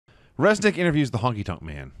Resnick interviews the Honky Tonk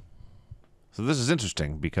Man. So this is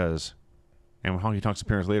interesting because, and when Honky Tonk's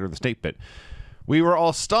appearance later in the Snake Pit, we were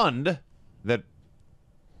all stunned that,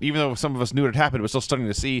 even though some of us knew it had happened, it was still stunning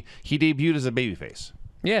to see, he debuted as a babyface.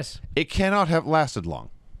 Yes. It cannot have lasted long.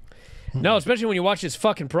 No, especially when you watch his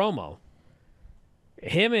fucking promo.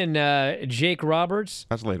 Him and Jake Roberts.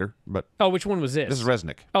 That's later, but... Oh, which one was this? This is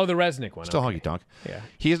Resnick. Oh, the Resnick one. Still okay. Honky Tonk. Yeah.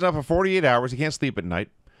 He's been up for 48 hours. He can't sleep at night.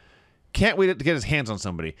 Can't wait to get his hands on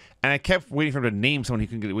somebody. And I kept waiting for him to name someone he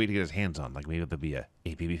couldn't wait to get his hands on. Like maybe there'll be a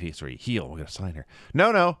babyface or a heel. We're going to sign her.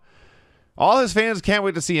 No. All his fans can't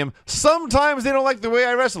wait to see him. Sometimes they don't like the way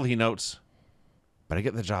I wrestle, he notes. But I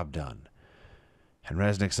get the job done. And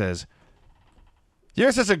Resnick says,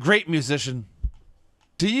 "You're such a great musician.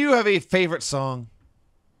 Do you have a favorite song?"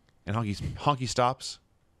 And Honky stops.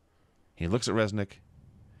 He looks at Resnick.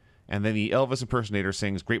 And then the Elvis impersonator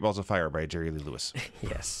sings Great Balls of Fire by Jerry Lee Lewis.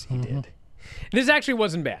 Yes, he did. This actually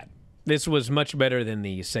wasn't bad. This was much better than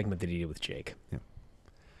the segment that he did with Jake. Yeah.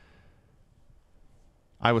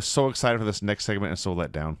 I was so excited for this next segment and so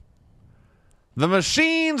let down. The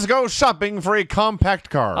Machines go shopping for a compact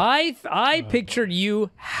car. I pictured you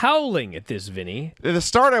howling at this, Vinny. At the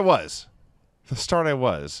start I was.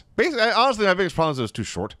 Basically, honestly, my biggest problem is it was too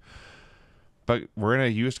short. But we're in a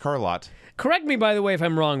used car lot. Correct me, by the way, if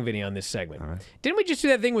I'm wrong, Vinny, on this segment. Right. Didn't we just do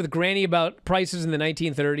that thing with Granny about prices in the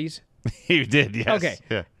 1930s? You did, yes. Okay.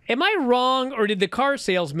 Yeah. Am I wrong, or did the car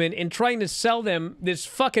salesman, in trying to sell them this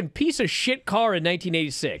fucking piece of shit car in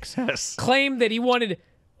 1986, claim that he wanted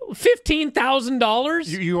 $15,000?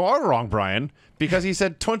 You are wrong, Brian, because he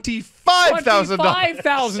said $25,000.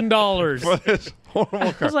 $25,000 for this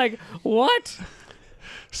horrible car. I was like, what?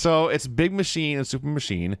 So it's Big Machine and Super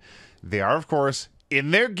Machine. They are, of course, in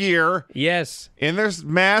their gear. Yes. In their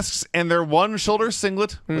masks and their one shoulder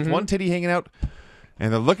singlet with one titty hanging out.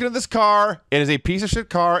 And they're looking at this car. It is a piece of shit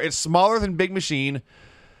car. It's smaller than Big Machine.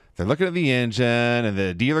 They're looking at the engine, and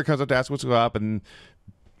the dealer comes up to ask what's up, and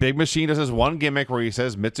Big Machine does his one gimmick where he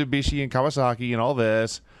says Mitsubishi and Kawasaki and all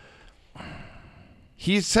this.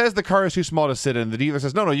 He says the car is too small to sit in. The dealer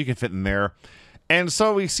says, no, you can fit in there. And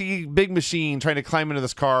so we see Big Machine trying to climb into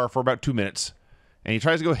this car for about 2 minutes. And he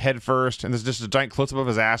tries to go head first, and there's just a giant close-up of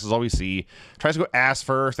his ass is all we see. Tries to go ass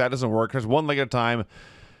first. That doesn't work. There's one leg at a time.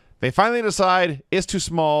 They finally decide it's too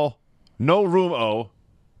small. No room-o.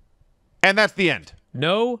 And that's the end.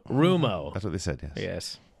 No room-o. That's what they said, yes.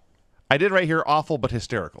 Yes. I did right here, awful but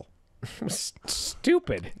hysterical.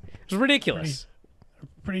 Stupid. It was ridiculous.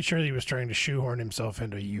 Pretty sure he was trying to shoehorn himself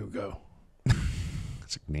into Yugo.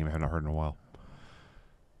 That's a name I have not heard in a while.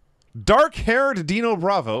 Dark-haired Dino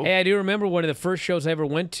Bravo. Hey, I do remember one of the first shows I ever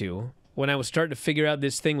went to when I was starting to figure out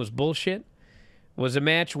this thing was bullshit. Was a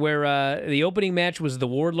match where the opening match was the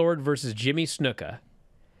Warlord versus Jimmy Snuka.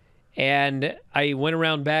 And I went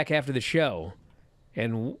around back after the show,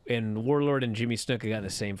 and Warlord and Jimmy Snuka got in the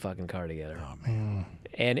same fucking car together. Oh, man.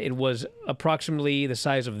 And it was approximately the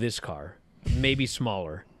size of this car, maybe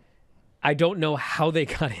smaller. I don't know how they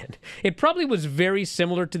got in. It probably was very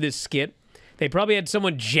similar to this skit. They probably had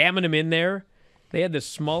someone jamming them in there. They had the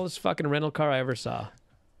smallest fucking rental car I ever saw.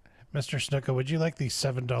 Mr. Snuka, would you like the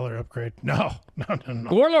 $7 upgrade? No.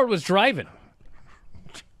 Warlord was driving.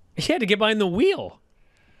 He had to get behind the wheel.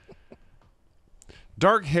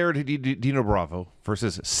 Dark-haired Dino Bravo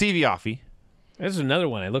versus Siviafi. This is another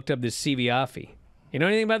one. I looked up this Siviafi. You know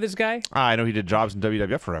anything about this guy? I know he did jobs in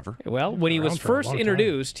WWF forever. Well, when he was first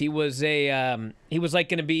introduced, he was like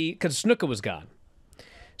going to be, because Snuka was gone.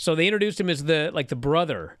 So they introduced him as the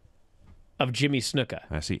brother of Jimmy Snuka.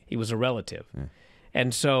 I see. He was a relative. Yeah.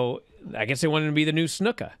 And so I guess they wanted him to be the new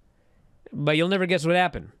Snuka. But you'll never guess what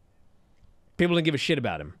happened. People didn't give a shit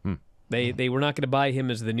about him. They were not going to buy him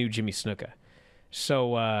as the new Jimmy Snuka.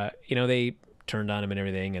 So, they turned on him and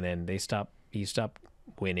everything, and then he stopped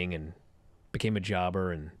winning and became a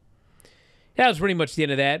jobber. And that was pretty much the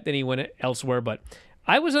end of that. Then he went elsewhere. But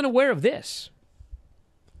I was unaware of this.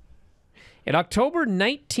 In October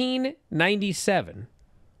 1997,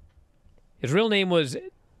 his real name was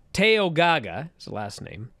Teo Gaga, his last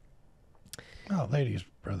name. Oh, ladies,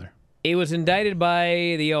 brother. He was indicted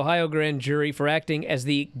by the Ohio grand jury for acting as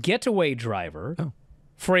the getaway driver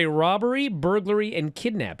for a robbery, burglary, and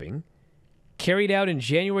kidnapping carried out in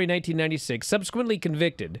January 1996, subsequently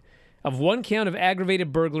convicted of 1 count of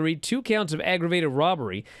aggravated burglary, 2 counts of aggravated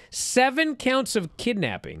robbery, 7 counts of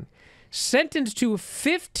kidnapping, sentenced to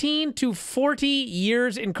 15 to 40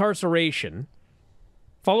 years incarceration.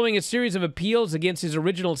 Following a series of appeals against his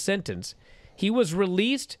original sentence, he was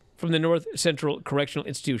released from the North Central Correctional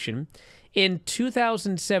Institution in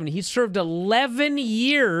 2007. He served 11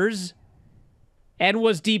 years and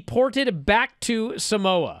was deported back to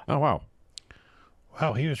Samoa. Oh, wow.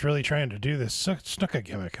 Wow, he was really trying to do this Snuka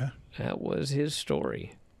gimmick, huh? That was his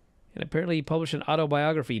story. And apparently he published an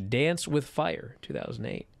autobiography, Dance with Fire,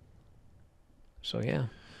 2008. So, yeah.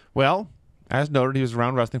 Well, as noted, he was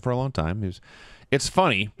around wrestling for a long time. It's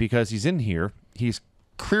funny because he's in here. He's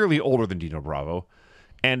clearly older than Dino Bravo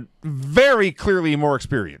and very clearly more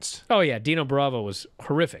experienced. Oh, yeah. Dino Bravo was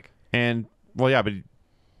horrific. And, well, yeah, but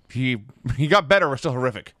he got better, but still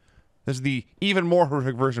horrific. This is the even more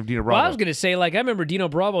horrific version of Dino Bravo. Well, I was going to say, like, I remember Dino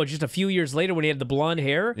Bravo just a few years later when he had the blonde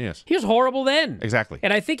hair. Yes. He was horrible then. Exactly.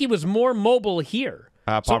 And I think he was more mobile here.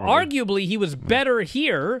 So Probably. arguably he was better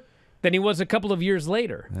here than he was a couple of years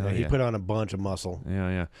later. He put on a bunch of muscle.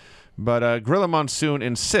 Yeah. But Gorilla Monsoon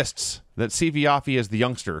insists that CV Offee is the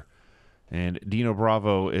youngster, and Dino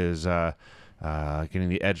Bravo is getting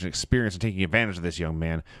the edge and experience and taking advantage of this young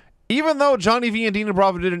man. Even though Johnny V and Dino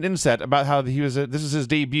Bravo did an inset about how this is his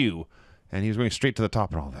debut, and he was going straight to the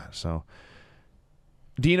top and all that. So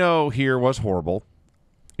Dino here was horrible.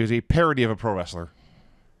 He was a parody of a pro wrestler.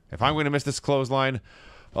 If I'm going to miss this clothesline,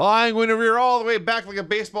 I'm going to rear all the way back like a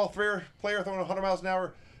baseball player throwing 100 miles an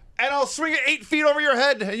hour, and I'll swing it 8 feet over your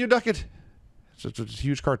head, and you duck it. It's a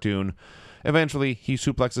huge cartoon. Eventually, he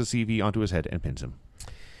suplexes CV onto his head and pins him.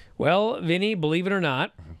 Well, Vinny, believe it or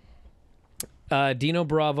not, Dino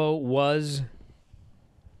Bravo was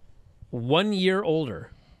 1 year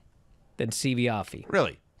older than CV Offee.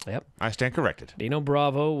 Really? Yep. I stand corrected. Dino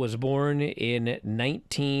Bravo was born in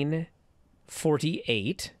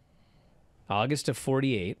 1948, August of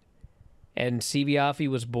 48, and CV Offee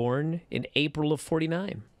was born in April of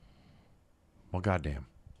 49. Well, goddamn.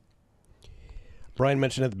 Brian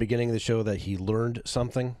mentioned at the beginning of the show that he learned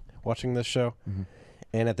something watching this show.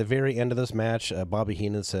 And at the very end of this match, Bobby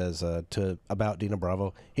Heenan says about Dino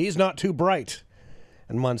Bravo, "He's not too bright."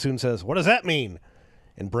 And Monsoon says, "What does that mean?"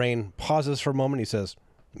 And Brain pauses for a moment. He says,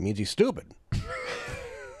 "It means he's stupid."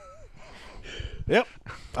 Yep.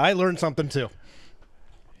 I learned something too.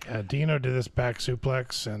 Yeah, Dino did this back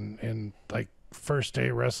suplex, and in like first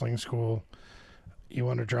day wrestling school, you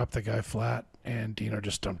want to drop the guy flat, and Dino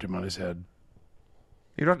just dumped him on his head.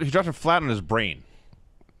 He dropped him flat on his brain.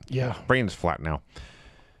 Yeah. Brain's flat now.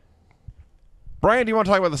 Brian, do you want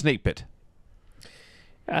to talk about the snake pit?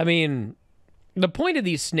 I mean, the point of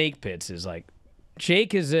these snake pits is like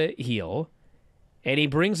Jake is a heel, and he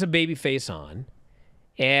brings a babyface on,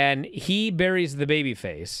 and he buries the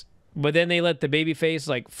babyface, but then they let the babyface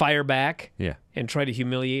like fire back and try to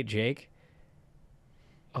humiliate Jake.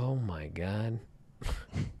 Oh my God.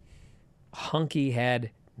 Honky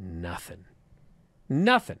had nothing.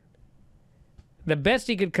 Nothing. The best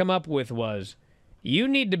he could come up with was, "You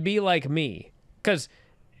need to be like me." Because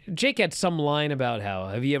Jake had some line about how,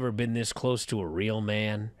 "Have you ever been this close to a real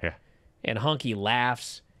man?" Yeah. And Honky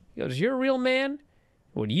laughs. He goes, "You're a real man?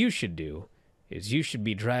 What you should do is you should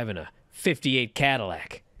be driving a 58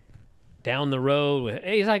 Cadillac down the road with..."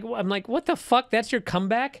 He's like, I'm like, what the fuck? That's your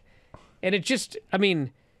comeback? And it just, I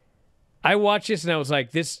mean, I watched this and I was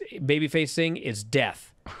like, this babyface thing is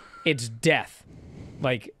death. It's death.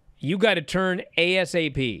 Like, you got to turn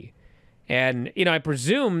ASAP. And, you know, I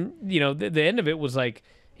presume, you know, the end of it was like,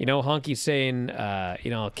 you know, Honky saying, you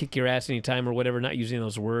know, "I'll kick your ass anytime," or whatever, not using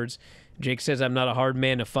those words. Jake says, "I'm not a hard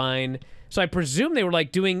man to find." So I presume they were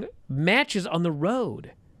like doing matches on the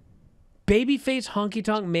road. Babyface Honky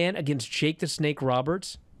Tonk Man against Jake the Snake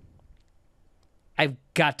Roberts. I've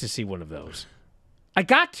got to see one of those. I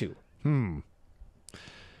got to.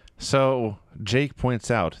 So Jake points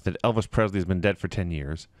out that Elvis Presley has been dead for 10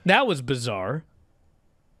 years. That was bizarre.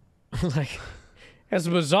 Like, that's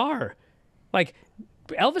bizarre. Like,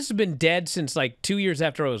 Elvis has been dead since like 2 years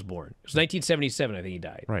after I was born. It was 1977, I think he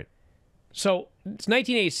died. Right. So it's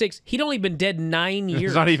 1986. He'd only been dead 9 years.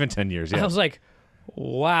 It's not even 10 years, yeah. I was like,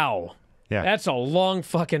 wow. Yeah. That's a long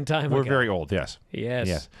fucking time We're ago. very old, yes. Yes.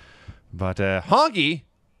 Yes. But Honky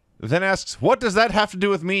then asks, "What does that have to do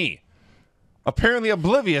with me?" Apparently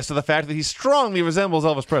oblivious to the fact that he strongly resembles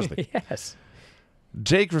Elvis Presley. Yes.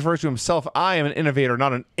 Jake refers to himself, "I am an innovator,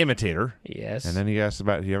 not an imitator." Yes. And then he asks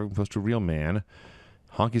about if he ever close to a real man.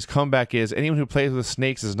 Honky's comeback is, "Anyone who plays with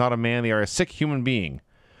snakes is not a man, they are a sick human being."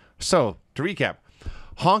 So, to recap,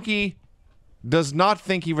 Honky does not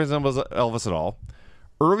think he resembles Elvis at all.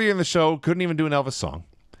 Earlier in the show, couldn't even do an Elvis song.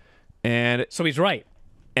 And So he's right.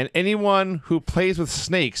 anyone who plays with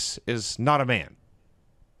snakes is not a man.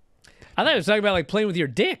 I thought he was talking about like playing with your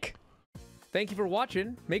dick. Thank you for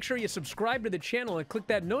watching. Make sure you subscribe to the channel and click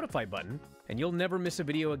that notify button, and you'll never miss a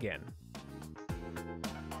video again.